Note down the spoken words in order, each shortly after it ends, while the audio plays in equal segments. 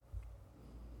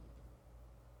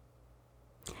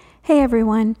Hey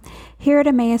everyone! Here at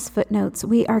Emmaus Footnotes,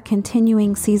 we are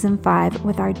continuing Season 5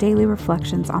 with our daily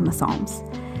reflections on the Psalms.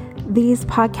 These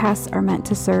podcasts are meant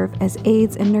to serve as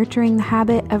aids in nurturing the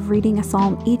habit of reading a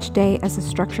psalm each day as a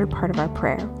structured part of our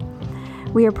prayer.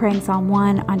 We are praying Psalm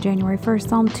 1 on January 1st,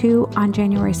 Psalm 2 on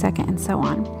January 2nd, and so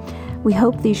on. We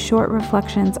hope these short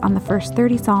reflections on the first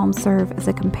 30 Psalms serve as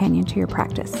a companion to your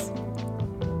practice.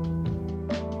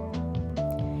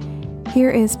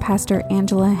 Here is Pastor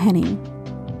Angela Henning.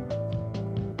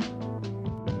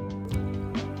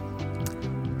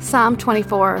 Psalm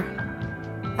 24,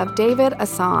 of David, a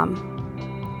psalm.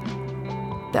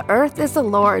 The earth is the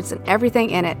Lord's and everything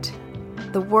in it,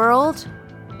 the world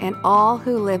and all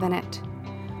who live in it.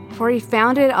 For he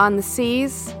founded it on the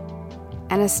seas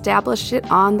and established it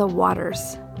on the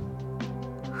waters.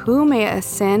 Who may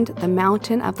ascend the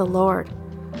mountain of the Lord?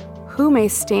 Who may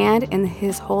stand in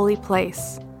his holy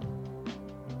place?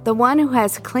 The one who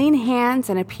has clean hands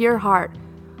and a pure heart,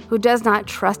 who does not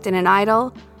trust in an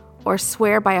idol or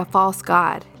swear by a false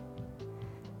god.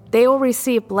 They will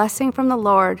receive blessing from the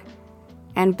Lord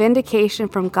and vindication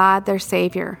from God their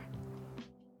Savior.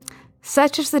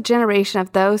 Such is the generation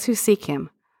of those who seek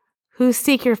him, who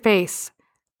seek your face,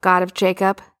 God of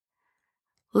Jacob.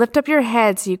 Lift up your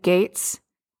heads, you gates.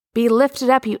 Be lifted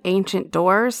up, you ancient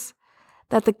doors,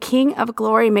 that the King of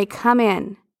glory may come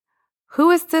in.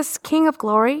 Who is this King of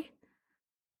glory?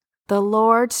 The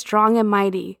Lord strong and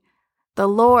mighty, the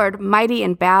Lord mighty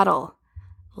in battle.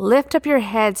 Lift up your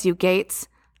heads, you gates.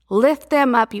 Lift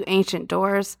them up, you ancient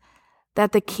doors,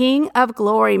 that the King of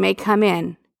glory may come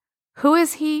in. Who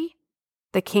is he,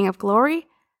 the King of glory?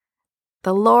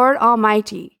 The Lord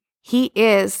Almighty. He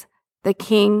is the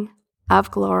King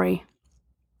of glory.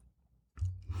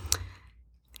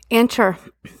 Enter.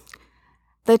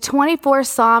 The 24th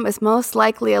Psalm is most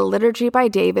likely a liturgy by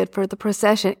David for the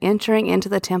procession entering into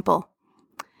the temple.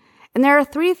 And there are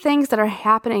three things that are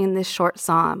happening in this short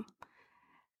psalm.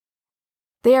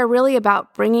 They are really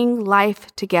about bringing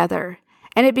life together.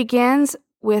 And it begins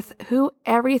with who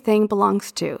everything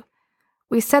belongs to.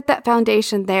 We set that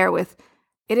foundation there with,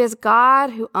 it is God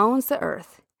who owns the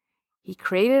earth. He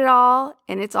created it all,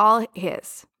 and it's all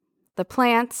his. The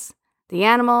plants, the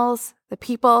animals, the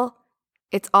people,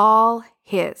 it's all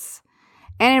his.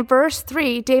 And in verse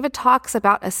 3, David talks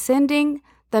about ascending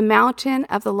the mountain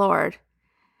of the Lord.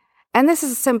 And this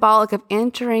is symbolic of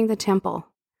entering the temple.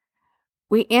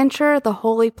 We enter the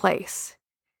holy place.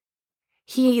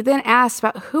 He then asks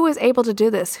about who is able to do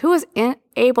this, who is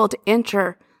able to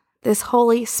enter this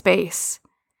holy space.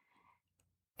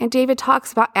 And David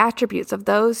talks about attributes of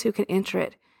those who can enter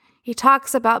it. He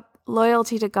talks about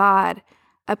loyalty to God,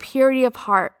 a purity of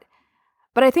heart.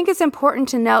 But I think it's important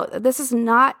to note that this is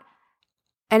not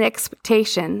an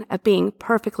expectation of being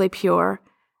perfectly pure,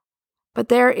 but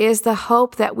there is the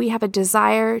hope that we have a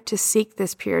desire to seek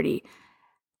this purity,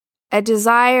 a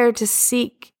desire to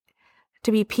seek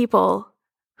to be people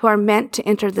who are meant to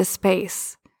enter this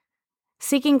space.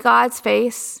 Seeking God's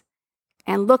face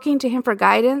and looking to him for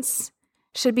guidance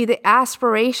should be the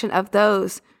aspiration of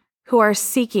those who are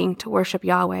seeking to worship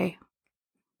Yahweh.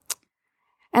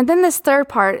 And then this third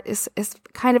part is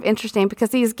kind of interesting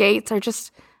because these gates are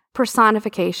just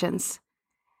personifications.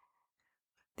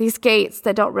 These gates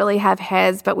that don't really have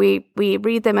heads, but we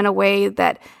read them in a way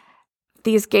that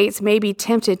these gates may be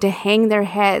tempted to hang their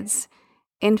heads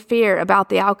in fear about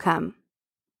the outcome.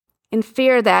 In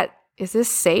fear that, is this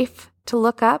safe to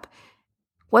look up?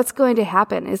 What's going to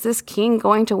happen? Is this king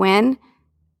going to win?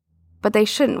 But they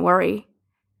shouldn't worry.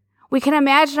 We can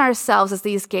imagine ourselves as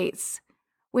these gates.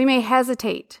 We may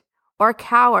hesitate or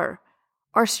cower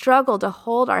or struggle to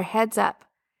hold our heads up.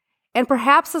 And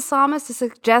perhaps the psalmist is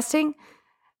suggesting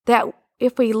that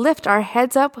if we lift our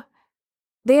heads up,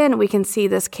 then we can see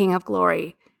this King of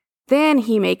glory. Then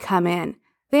he may come in.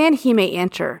 Then he may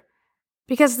enter.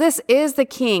 Because this is the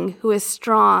King who is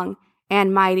strong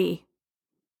and mighty.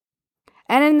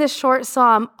 And in this short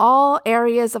psalm, all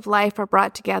areas of life are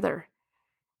brought together.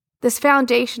 This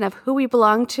foundation of who we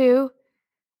belong to,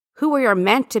 who we are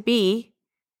meant to be,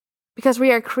 because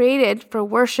we are created for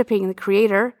worshiping the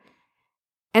Creator,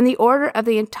 and the order of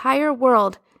the entire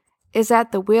world is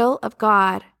that the will of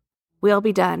God will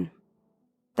be done.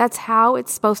 That's how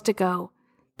it's supposed to go.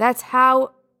 That's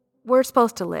how we're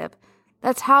supposed to live.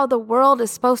 That's how the world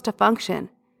is supposed to function.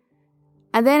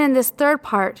 And then in this third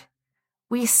part,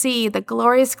 we see the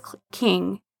glorious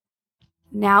King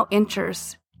now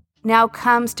enters, now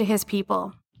comes to his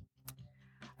people.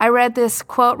 I read this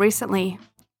quote recently.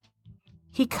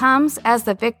 He comes as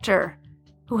the victor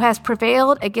who has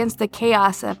prevailed against the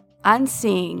chaos of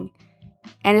unseeing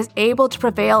and is able to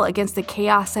prevail against the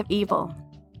chaos of evil.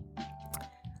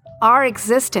 Our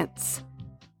existence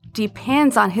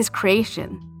depends on his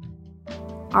creation.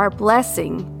 Our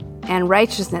blessing and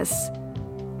righteousness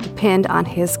depend on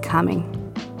his coming.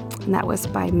 And that was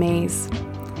by Mays.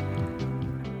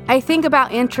 I think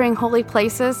about entering holy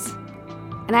places,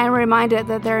 and I'm reminded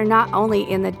that they're not only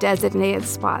in the designated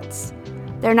spots.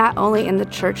 They're not only in the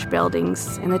church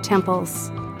buildings and the temples.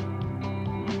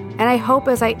 And I hope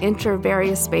as I enter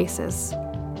various spaces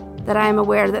that I am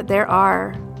aware that there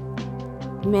are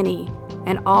many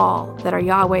and all that are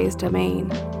Yahweh's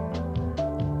domain.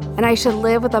 And I should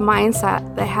live with a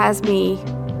mindset that has me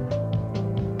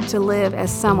to live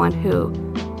as someone who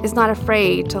is not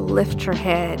afraid to lift her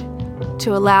head,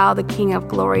 to allow the King of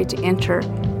Glory to enter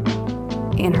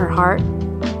in her heart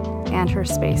and her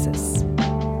spaces.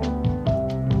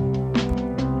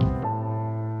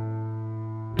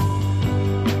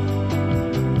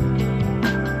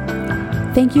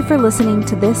 Thank you for listening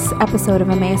to this episode of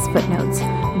Emmaus Footnotes.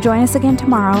 Join us again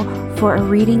tomorrow for a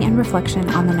reading and reflection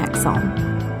on the next psalm.